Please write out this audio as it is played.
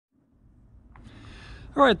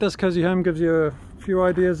Alright, this Cosy Home gives you a few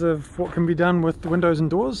ideas of what can be done with the windows and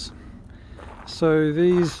doors. So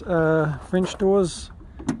these are French doors,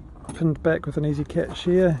 pinned back with an easy catch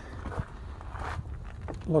here.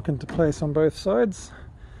 Lock into place on both sides.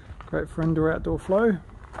 Great for indoor-outdoor flow.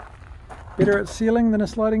 Better at sealing than a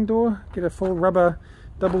sliding door. Get a full rubber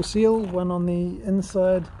double seal, one on the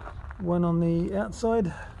inside, one on the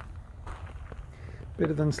outside.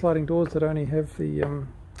 Better than sliding doors that only have the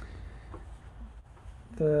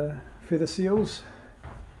feather seals.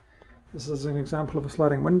 This is an example of a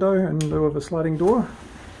sliding window in lieu of a sliding door.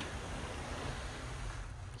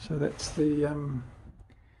 So that's the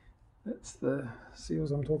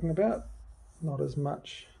seals I'm talking about. Not as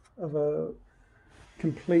much of a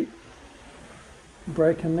complete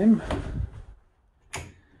break in them.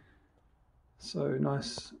 So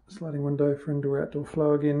nice sliding window for indoor-outdoor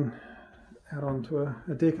flow again, out onto a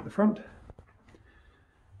deck at the front.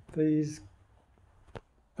 These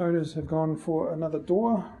owners have gone for another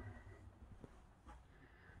door,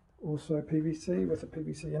 also PVC with a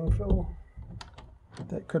PVC infill.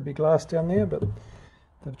 That could be glass down there, but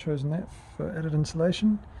they've chosen that for added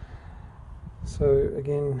insulation. So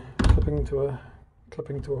again, clipping to a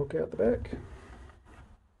hook out the back.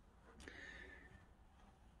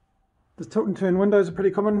 The tilt and turn windows are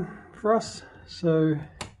pretty common for us, so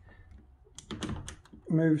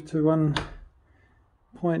move to one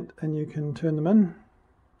point and you can turn them in.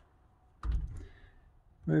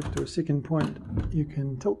 Move to a second point, you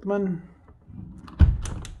can tilt them in,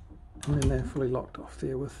 and then they're fully locked off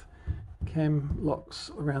there with cam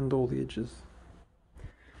locks around all the edges.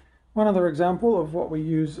 One other example of what we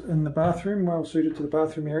use in the bathroom, well suited to the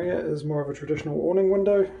bathroom area, is more of a traditional awning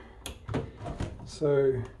window.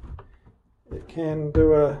 So it can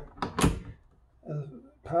do a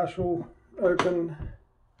partial open,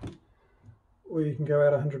 or you can go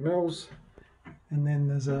out 100 mils. And then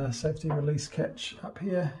there's a safety release catch up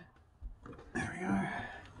here. There we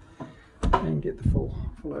go. And get the full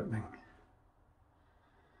opening.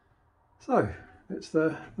 So that's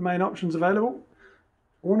the main options available.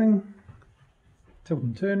 Awning, tilt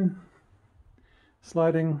and turn,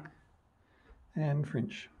 sliding, and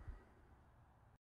French.